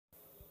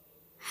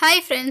Hi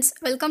friends,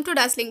 welcome to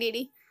Dazzling DD.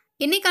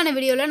 இன்னைக்கான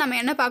வீடியோல நம்ம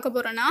என்ன பார்க்க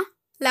போறோம்னா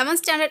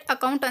 11th Standard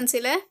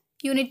Accountancyல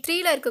Unit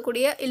 3ல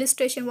இருக்கக்கூடிய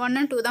illustration 1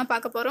 and 2 தான்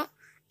பார்க்க போறோம்.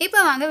 இப்போ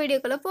வாங்க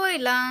வீடியோக்குள்ள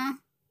போயிடலாம்.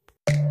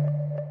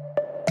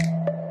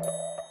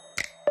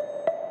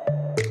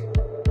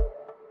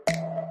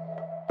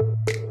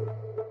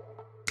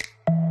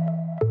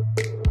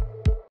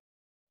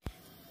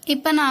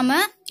 இப்போ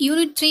நாம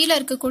Unit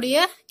 3ல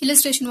இருக்கக்கூடிய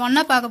illustration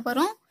 1 பார்க்க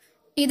போறோம்.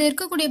 இது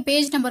இருக்கக்கூடிய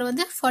பேஜ் நம்பர்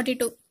வந்து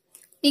 42.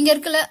 இங்க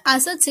இருக்கல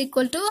assets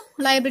equal to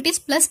liabilities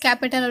plus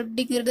capital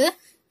அப்படிங்கிறது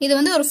இது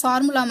வந்து ஒரு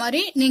ஃபார்முலா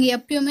மாதிரி நீங்க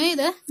எப்பயுமே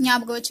இத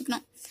ஞாபகம்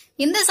வச்சுக்கணும்.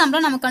 இந்த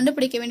சம்ல நம்ம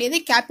கண்டுபிடிக்க வேண்டியது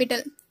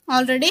capital.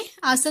 Already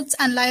assets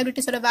and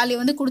liabilities ஓட வேல்யூ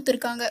வந்து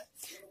கொடுத்திருக்காங்க.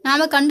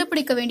 நாம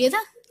கண்டுபிடிக்க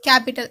வேண்டியது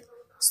கேபிட்டல்.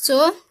 சோ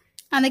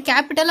அந்த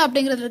கேபிட்டல்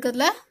அப்படிங்கிறது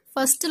இருக்கிறதுல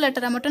ஃபர்ஸ்ட்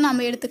லெட்டரை மட்டும்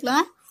நாம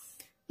எடுத்துக்கலாம்.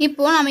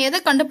 இப்போ நாம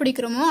எதை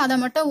கண்டுபிடிக்கிறோமோ அதை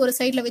மட்டும் ஒரு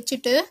சைடுல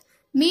வச்சுட்டு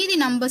மீதி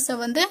நம்பர்ஸை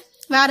வந்து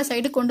வேற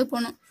சைடு கொண்டு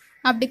போகணும்.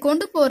 அப்படி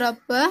கொண்டு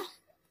போறப்ப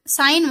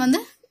சைன் வந்து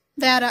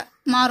வேற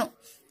மாறும்.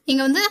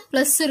 இங்க வந்து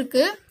பிளஸ்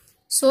இருக்கு.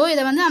 சோ இத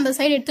வந்து அந்த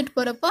சைடு எடுத்துட்டு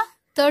போறப்ப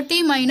 30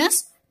 minus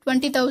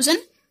 20,000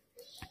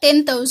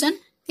 10,000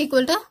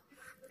 equal to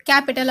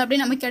capital அப்படி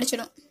நமக்கு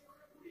கிடைச்சிடும்.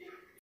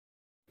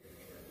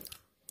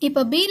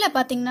 இப்போ B ல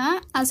பாத்தீங்கன்னா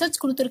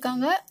அசெட்ஸ்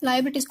கொடுத்திருக்காங்க,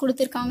 லைபிலிட்டிஸ்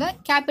கொடுத்திருக்காங்க,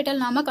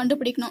 கேபிட்டல் நாம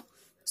கண்டுபிடிக்கணும்.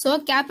 சோ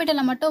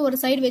கேபிட்டலை மட்டும் ஒரு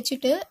சைடு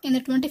வச்சுட்டு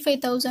இந்த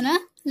 25,000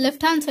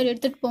 லெஃப்ட் ஹேண்ட் சைடு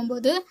எடுத்துட்டு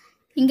போகும்போது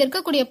இங்க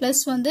இருக்கக்கூடிய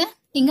பிளஸ் வந்து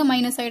இங்க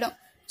மைனஸ் ஆயிடும்.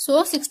 சோ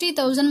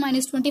 60,000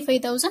 minus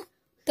 25,000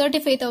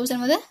 35,000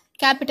 வந்து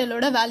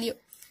கேபிட்டலோட வேல்யூ.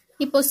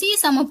 இப்போ சி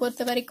சம்ம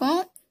பொறுத்த வரைக்கும்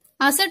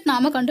அசெட்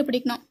நாம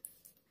கண்டுபிடிக்கணும்.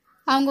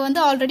 அவங்க வந்து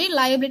ஆல்ரெடி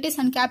லைபிலிட்டிஸ்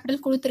அண்ட்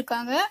கேபிட்டல்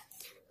கொடுத்திருக்காங்க.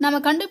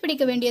 நம்ம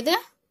கண்டுபிடிக்க வேண்டியது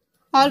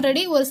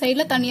ஆல்ரெடி ஒரு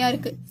சைடுல தனியா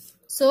இருக்கு.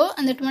 சோ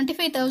அந்த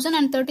 25,000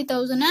 and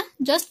 30,000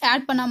 ஜஸ்ட்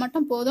ஆட் பண்ணா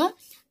மட்டும் போதும்.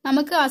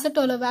 நமக்கு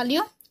அசெட்டோட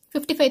வேல்யூ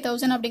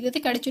 55,000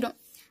 அப்படிங்கிறது கிடைச்சிடும்.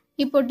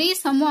 இப்போ டி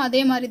சம்மும்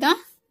அதே மாதிரி தான்.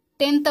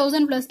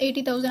 10,000 plus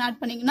 80,000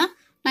 ஆட் பண்ணீங்கன்னா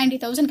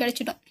 90,000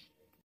 கிடைச்சிடும்.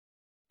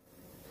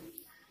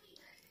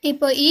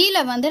 இப்போ ஈல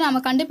வந்து நாம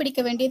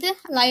கண்டுபிடிக்க வேண்டியது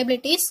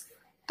லைபிலிட்டிஸ்.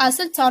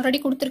 அசெட்ஸ் ஆல்ரெடி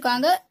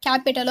கொடுத்திருக்காங்க,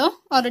 கேபிட்டலும்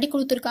ஆல்ரெடி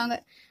கொடுத்திருக்காங்க.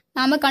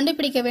 நாம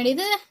கண்டுபிடிக்க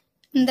வேண்டியது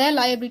இந்த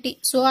லைபிலிட்டி.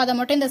 சோ அதை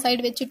மட்டும் இந்த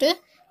சைடு வச்சுட்டு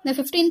இந்த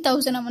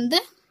 15,000 வந்து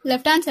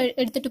லெஃப்ட் ஹேண்ட் சைடு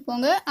எடுத்துட்டு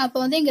போங்க. அப்போ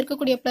வந்து இங்க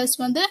இருக்கக்கூடிய பிளஸ்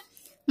வந்து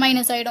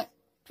மைனஸ் ஆயிடும்.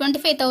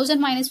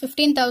 25,000 minus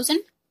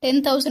 15,000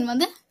 10,000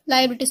 வந்து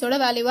லைபிலிட்டிஸோட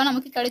வேல்யூவா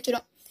நமக்கு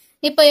கிடைச்சிடும்.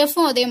 இப்போ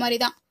எஃப்பும் அதே மாதிரி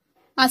தான்.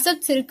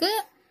 அசெட்ஸ் இருக்கு,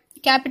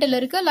 கேபிட்டல்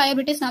இருக்கு,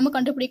 லைபிலிட்டிஸ் நாம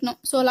கண்டுபிடிக்கணும்.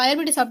 ஸோ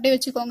லைபிலிட்டிஸ் அப்படியே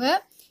வச்சுக்கோங்க.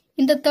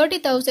 இந்த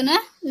 30,000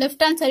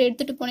 லெஃப்ட் ஹேண்ட் சைடு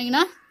எடுத்துட்டு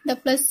போனீங்கன்னா இந்த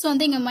பிளஸ்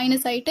வந்து இங்க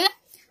மைனஸ் ஆயிட்டு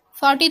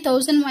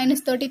 40,000 minus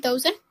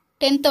 30,000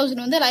 10,000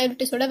 வந்து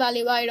லைபிலிட்டிஸோட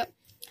வேல்யூவா ஆயிடும்.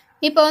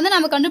 இப்போ வந்து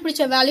நம்ம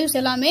கண்டுபிடிச்ச வேல்யூஸ்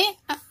எல்லாமே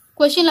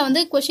கொஸ்டின்ல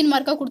வந்து கொஸ்டின்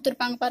மார்க்கா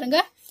கொடுத்துருப்பாங்க பாருங்க.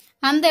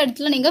 அந்த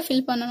இடத்துல நீங்க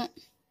ஃபில் பண்ணணும்.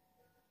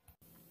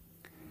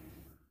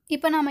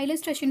 இப்போ நாம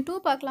illustration 2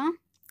 பார்க்கலாம்.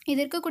 இது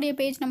இருக்கக்கூடிய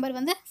பேஜ் நம்பர்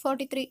வந்து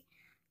 43.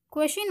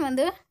 கொஸ்டின்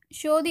வந்து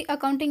show the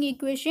accounting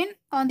equation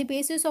on the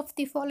basis of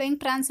the following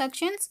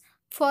transactions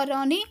for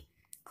Ronnie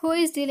who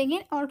is dealing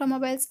in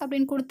automobiles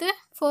அப்படின்னு கொடுத்து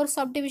 4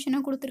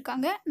 சப்டிவிஷனும்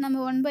கொடுத்துருக்காங்க.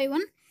 நம்ம 1 by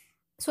 1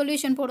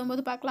 சொல்யூஷன்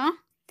போடும்போது பார்க்கலாம்.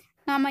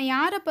 நாம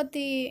யாரை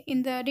பற்றி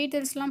இந்த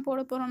டீட்டெயில்ஸ்லாம் போட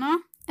போகிறோம்னா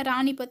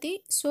ராணி பற்றி.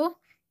 So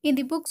in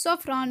the books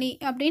of ராணி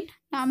அப்படின்னு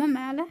நாம்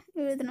மேலே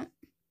எழுதணும்.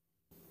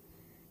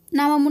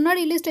 நாம்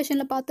முன்னாடி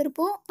இல்லுஸ்ட்ரேஷனில்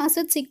பார்த்துருப்போம்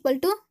assets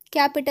equal to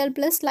capital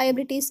plus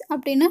liabilities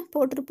அப்படின்னு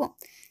போட்டிருப்போம்.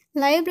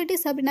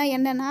 லைபிலிட்டிஸ் அப்படின்னா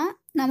என்னென்னா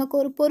நமக்கு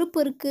ஒரு பொறுப்பு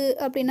இருக்குது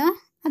அப்படின்னா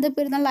அது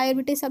பேர் தான்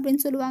லைபிலிட்டிஸ்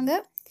அப்படின்னு சொல்லுவாங்க.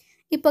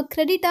 இப்போ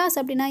கிரெடிட்டார்ஸ்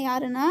அப்படின்னா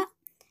யாருன்னா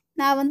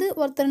நான் வந்து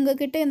ஒருத்தவங்க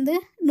கிட்டே இருந்து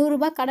 100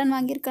 ரூபாய் கடன்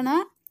வாங்கியிருக்கேன்னா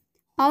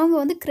அவங்க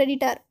வந்து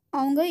கிரெடிட்டார்.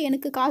 அவங்க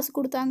எனக்கு காசு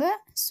கொடுத்தாங்க.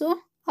 ஸோ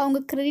அவங்க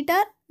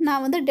கிரெடிட்டார்,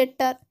 நான் வந்து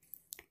டெட்டார்.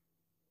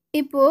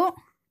 இப்போது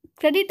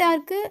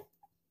கிரெடிட்டாருக்கு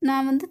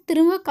நான் வந்து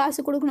திரும்ப காசு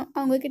கொடுக்கணும்.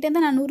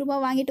 அவங்கக்கிட்டேருந்து நான் 100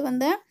 ரூபாய் வாங்கிட்டு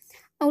வந்தேன்,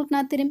 அவங்களுக்கு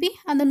நான் திரும்பி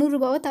அந்த 100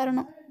 ரூபாவை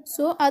தரணும்.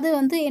 ஸோ அது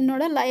வந்து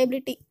என்னோட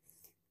லயபிலிட்டி.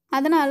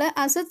 அதனால்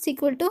assets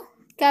equal to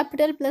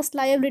capital plus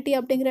liability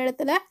அப்படிங்கிற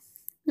இடத்துல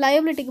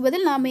லயபிலிட்டிக்கு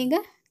பதில் நாம் இங்கே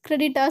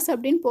கிரெடிட்டார்ஸ்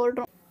அப்படின்னு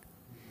போடுறோம்.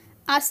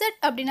 அசெட்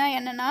அப்படின்னா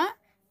என்னென்னா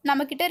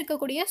நம்மக்கிட்ட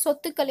இருக்கக்கூடிய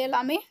சொத்துக்கள்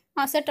எல்லாமே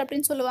அசெட்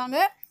அப்படின்னு சொல்லுவாங்க.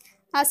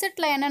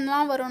 அசெட்டில்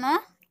என்னென்னலாம் வரும்னா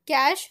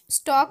கேஷ்,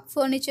 ஸ்டாக்,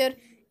 ஃபர்னிச்சர்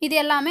இது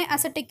எல்லாமே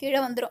அசெட்டுக்கு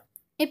கீழே வந்துடும்.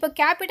 இப்போ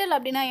கேபிட்டல்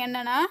அப்படின்னா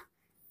என்னென்னா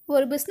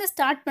ஒரு பிஸ்னஸ்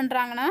ஸ்டார்ட்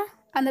பண்ணுறாங்கன்னா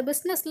அந்த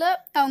பிஸ்னஸில்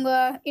அவங்க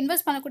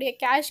இன்வெஸ்ட் பண்ணக்கூடிய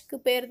கேஷ்க்கு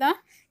பேர் தான்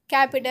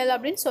கேபிட்டல்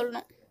அப்படின்னு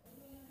சொல்லணும்.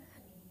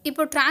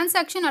 இப்போ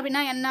டிரான்சாக்ஷன்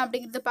அப்படின்னா என்ன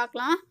அப்படிங்கிறது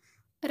பார்க்கலாம்.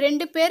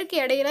 2 பேருக்கு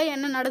இடையில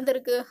என்ன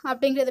நடந்திருக்கு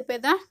அப்படிங்கிறது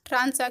பேர் தான்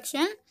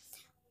டிரான்சாக்ஷன்.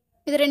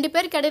 இது 2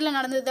 பேருக்கு இடையில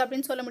நடந்தது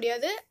அப்படின்னு சொல்ல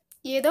முடியாது.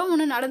 ஏதோ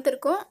ஒன்று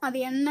நடந்திருக்கும், அது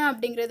என்ன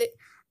அப்படிங்கிறது.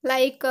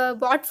 Like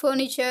pot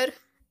furniture,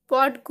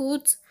 pot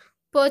goods,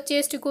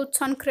 purchased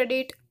goods on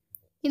credit,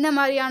 இந்த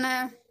மாதிரியான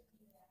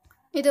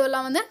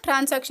இதுவெல்லாம் வந்து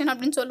டிரான்சாக்ஷன்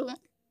அப்படின்னு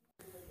சொல்லுவோம்.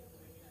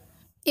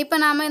 இப்போ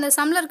நாம் இந்த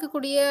சம்மில்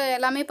இருக்கக்கூடிய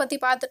எல்லாமே பற்றி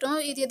பார்த்துட்டோம்.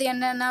 இது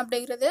என்னென்ன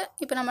அப்படிங்கிறது.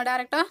 இப்போ நம்ம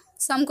டேரெக்டாக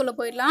சம்குள்ளே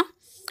போயிடலாம்.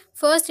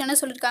 ஃபர்ஸ்ட் என்ன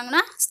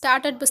சொல்லியிருக்காங்கன்னா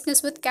ஸ்டார்டட்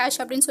பிஸ்னஸ் வித் கேஷ்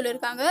அப்படின்னு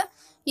சொல்லியிருக்காங்க.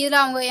 இதில்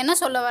அவங்க என்ன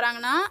சொல்ல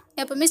வராங்கன்னா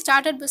எப்போவுமே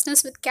ஸ்டார்டட்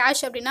பிஸ்னஸ் வித்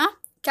கேஷ் அப்படின்னா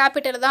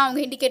கேபிட்டல் தான் அவங்க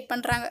இண்டிகேட்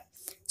பண்ணுறாங்க.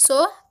 ஸோ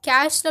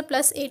கேஷில்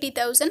ப்ளஸ்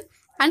 80,000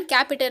 அண்ட்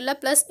கேபிட்டலில்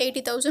ப்ளஸ்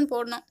 80,000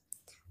 போடணும்.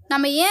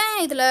 நம்ம ஏன்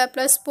இதில்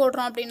ப்ளஸ்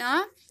போடுறோம் அப்படின்னா,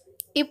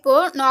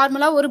 இப்போது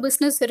நார்மலாக ஒரு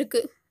பிஸ்னஸ்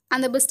இருக்குது.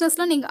 அந்த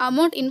பிஸ்னஸில் நீங்கள்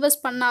அமௌண்ட்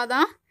இன்வெஸ்ட்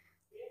பண்ணாதான்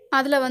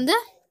அதில் வந்து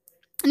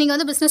நீங்கள்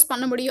வந்து பிஸ்னஸ்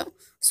பண்ண முடியும்.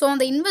 ஸோ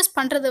அந்த இன்வெஸ்ட்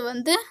பண்ணுறது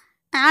வந்து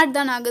ஆட்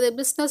தான் ஆகுது,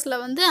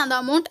 பிஸ்னஸில் வந்து அந்த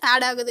அமௌண்ட்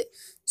ஆட் ஆகுது.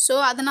 ஸோ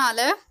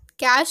அதனால்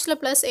கேஷில்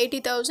ப்ளஸ்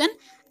 80,000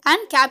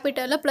 அண்ட்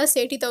கேபிட்டலில் ப்ளஸ்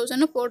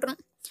 80,000 போடுறோம்.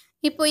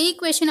 இப்போ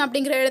ஈக்குவேஷன்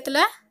அப்படிங்கிற இடத்துல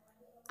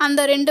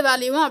அந்த ரெண்டு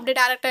வேல்யூவும் அப்படியே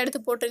டேரெக்டாக எடுத்து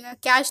போட்டுருங்க.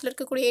 கேஷில்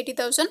இருக்கக்கூடிய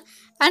 80,000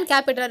 அண்ட்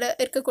கேபிட்டலில்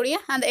இருக்கக்கூடிய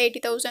அந்த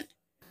 80,000.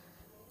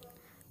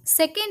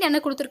 செகண்ட் என்ன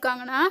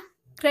கொடுத்துருக்காங்கன்னா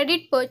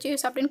கிரெடிட்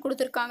பர்ச்சேஸ் அப்படின்னு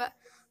கொடுத்துருக்காங்க.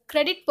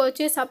 கிரெடிட்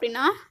பர்ச்சேஸ்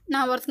அப்படின்னா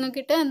நான்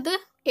ஒருத்தவங்கக்கிட்ட வந்து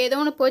ஏதோ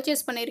ஒன்று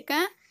பர்ச்சேஸ்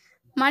பண்ணியிருக்கேன்,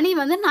 மணி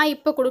வந்து நான்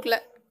இப்போ கொடுக்கல,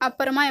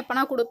 அப்புறமா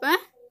எப்போனா கொடுப்பேன்,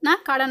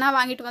 நான் கடனாக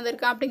வாங்கிட்டு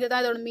வந்திருக்கேன் அப்படிங்கிறது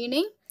தான் இதோட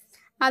மீனிங்.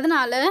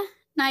 அதனால்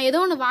நான் ஏதோ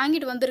ஒன்று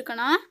வாங்கிட்டு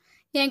வந்திருக்கேன்னா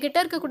என்கிட்ட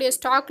இருக்கக்கூடிய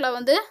ஸ்டாக்கில்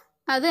வந்து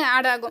அது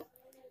ஆட் ஆகும்.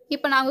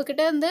 இப்போ நான்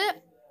உங்ககிட்ட இருந்து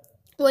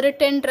ஒரு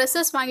 10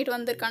 ட்ரெஸ்ஸஸ் வாங்கிட்டு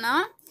வந்திருக்கேன்னா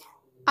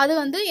அது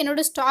வந்து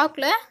என்னோடய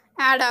ஸ்டாக்கில்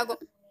ஆட்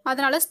ஆகும்.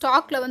 அதனால்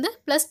ஸ்டாக்கில் வந்து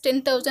ப்ளஸ்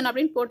 10,000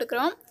 அப்படின்னு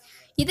போட்டுக்கிறோம்.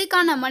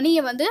 இதுக்கான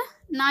மணியை வந்து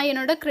நான்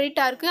என்னோடய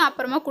கிரெடிட்டாருக்கு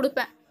அப்புறமா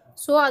கொடுப்பேன்.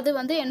 ஸோ அது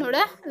வந்து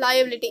என்னோடய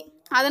லயபிலிட்டி.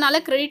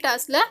 அதனால்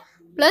கிரெடிட்டாஸில்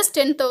ப்ளஸ்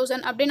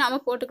 10,000 அப்படின்னு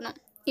நாம் போட்டுக்கணும்.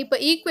 இப்போ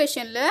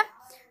ஈக்குவேஷனில்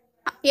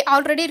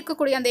ஆல்ரெடி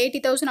இருக்கக்கூடிய அந்த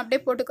 80,000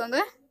 அப்படியே போட்டுக்கோங்க.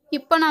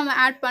 இப்போ நாம்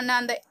ஆட் பண்ண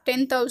அந்த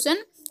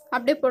 10,000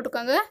 அப்படியே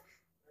போட்டுக்கோங்க.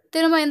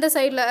 திரும்ப இந்த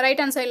சைடில்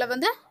ரைட் ஹேண்ட் சைடில்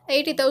வந்து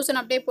 80,000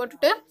 அப்படியே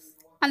போட்டுட்டு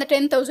அந்த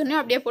 10,000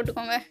 அப்படியே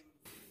போட்டுக்கோங்க.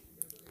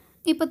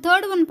 இப்போ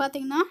தேர்ட் ஒன்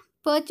பார்த்திங்கன்னா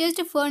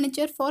பர்ச்சேஸ்டு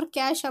ஃபர்னிச்சர் ஃபார்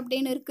கேஷ்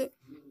அப்படின்னு இருக்குது.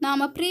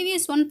 நாம்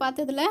ப்ரீவியஸ் ஒன்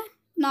பார்த்ததில்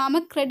நாம்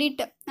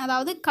கிரெடிட்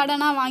அதாவது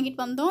கடனாக வாங்கிட்டு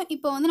வந்தோம்.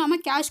 இப்போ வந்து நம்ம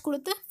கேஷ்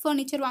கொடுத்து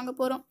ஃபர்னிச்சர் வாங்க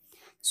போகிறோம்.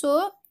 ஸோ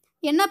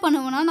என்ன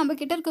பண்ணுவோன்னா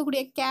நம்மக்கிட்ட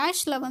இருக்கக்கூடிய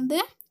கேஷில் வந்து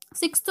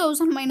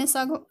 6,000 மைனஸ்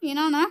ஆகும்.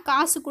 ஏன்னா நான்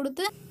காசு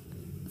கொடுத்து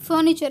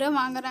ஃபர்னிச்சரை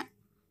வாங்குகிறேன்.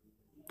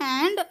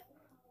 அண்ட்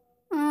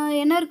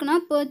என்ன இருக்குன்னா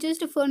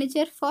purchased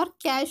furniture for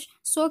cash.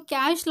 So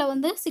கேஷில்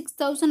வந்து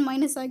 6,000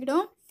 மைனஸ்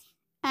ஆகிடும்.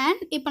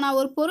 அண்ட் இப்போ நான்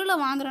ஒரு பொருளை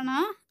வாங்குகிறேன்னா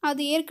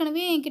அது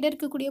ஏற்கனவே என்கிட்ட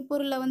இருக்கக்கூடிய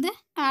பொருளில் வந்து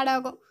ஆட்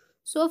ஆகும்.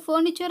 ஸோ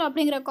ஃபர்னிச்சர்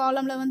அப்படிங்கிற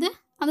காலமில் வந்து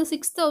அந்த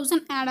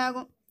 6,000 ஆட்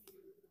ஆகும்.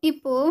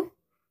 இப்போது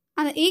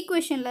அந்த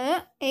ஈக்குவேஷனில்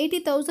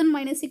 80,000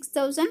 மைனஸ்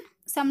 6,000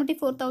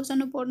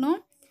 74,000 போடணும்.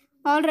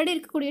 ஆல்ரெடி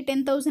இருக்கக்கூடிய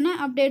 10,000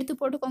 அப்படியே எடுத்து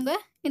போட்டுக்கோங்க.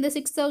 இந்த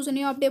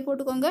 6,000 அப்படியே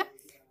போட்டுக்கோங்க.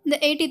 இந்த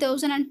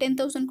 80,000 அண்ட்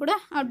 10,000 கூட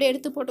அப்படியே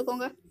எடுத்து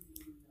போட்டுக்கோங்க.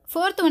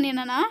 ஃபோர்த் ஒன்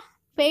என்னென்னா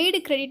பெய்டு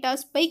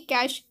கிரெடிட்டாஸ் பை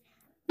கேஷ்.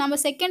 நம்ம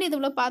செகண்ட்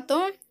இதில்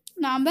பார்த்தோம்,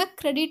 நாம்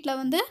கிரெடிட்டில்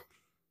வந்து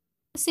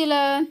சில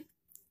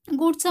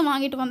கூட்ஸை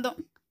வாங்கிட்டு வந்தோம்.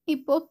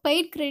 இப்போது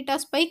பெய்ட்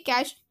கிரெடிட்டாஸ் பை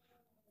கேஷ்.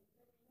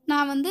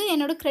 நான் வந்து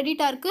என்னோடய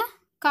கிரெடிட்டாருக்கு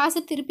காசை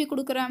திருப்பி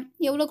கொடுக்குறேன்.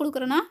 எவ்வளோ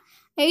கொடுக்குறேன்னா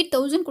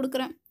 8,000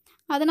 கொடுக்குறேன்.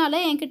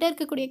 அதனால் என்கிட்ட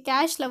இருக்கக்கூடிய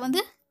கேஷில்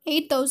வந்து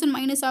 8,000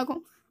 மைனஸ்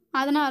ஆகும்.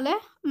 அதனால்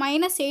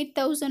மைனஸ்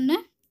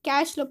 8,000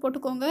 கேஷில்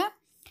போட்டுக்கோங்க.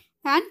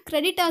 அண்ட்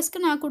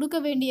கிரெடிட்டாஸ்க்கு நான் கொடுக்க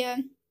வேண்டிய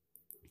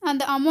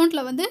அந்த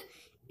அமௌண்ட்டில் வந்து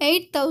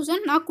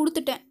 8,000 நான்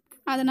கொடுத்துட்டேன்.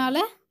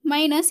 அதனால்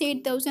மைனஸ்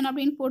 8,000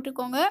 அப்படின்னு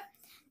போட்டுக்கோங்க.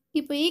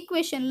 இப்போ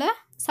ஈக்குவேஷனில்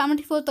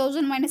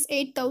 74,000 மைனஸ்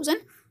 8,000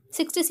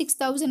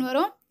 66,000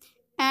 வரும்.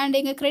 அண்ட்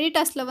எங்கள்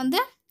கிரெடிட்டாஸில் வந்து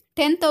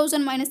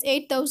 10,000 மைனஸ்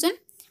 8,000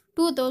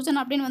 2,000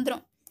 அப்படின்னு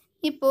வந்துடும்.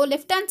 இப்போது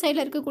லெஃப்ட் ஹேண்ட்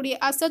சைடில் இருக்கக்கூடிய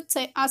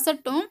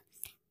அசட்டும்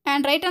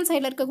அண்ட் ரைட் ஹேண்ட்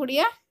சைடில்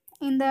இருக்கக்கூடிய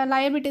இந்த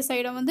லயபிலிட்டி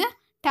சைடும் வந்து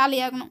டேலி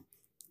ஆகணும்.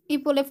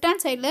 இப்போது லெஃப்ட்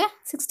ஹேண்ட் சைடில்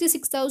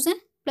 66,000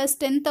 ப்ளஸ்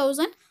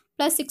 10,000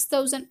 ப்ளஸ்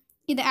 6,000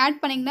 இதை ஆட்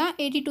பண்ணிங்கன்னா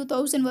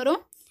 82,000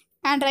 வரும்.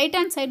 அண்ட் ரைட்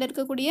ஹேண்ட் சைடில்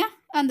இருக்கக்கூடிய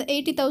அந்த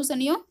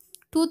 80,000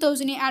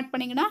 2,000 ஆட்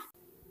பண்ணிங்கன்னா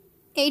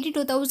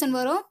 82,000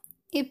 வரும்.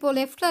 இப்போது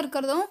லெஃப்ட்டில்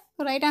இருக்கிறதும்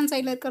ரைட் ஹேண்ட்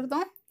சைடில்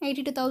இருக்கிறதும்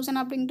 82,000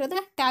 அப்படின்றது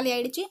டேலி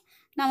ஆகிடுச்சு.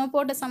 நம்ம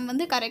போட்ட சம்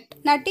வந்து கரெக்ட்.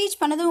 நான் டீச்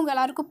பண்ணது உங்கள்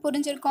எல்லாருக்கும்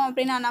புரிஞ்சிருக்கோம்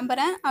அப்படின்னு நான்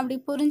நம்புகிறேன். அப்படி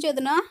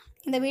புரிஞ்சதுன்னா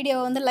இந்த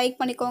வீடியோவை வந்து லைக்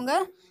பண்ணிக்கோங்க.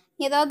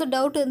 ஏதாவது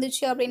டவுட்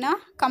இருந்துச்சு அப்படின்னா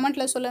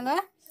கமெண்ட்டில்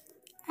சொல்லுங்கள்.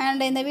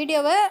 அண்ட் இந்த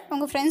வீடியோவை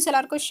உங்கள் ஃப்ரெண்ட்ஸ்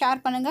எல்லாருக்கும்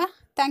ஷேர் பண்ணுங்கள்.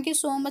 தேங்க்யூ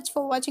ஸோ மச்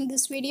ஃபார் வாட்சிங்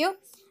திஸ் வீடியோ.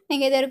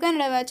 நீங்கள் இது வரைக்கும்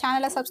என்னோடய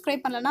சேனலை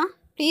சப்ஸ்கிரைப் பண்ணலைன்னா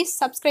ப்ளீஸ்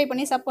சப்ஸ்கிரைப்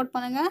பண்ணி சப்போர்ட்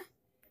பண்ணுங்கள்.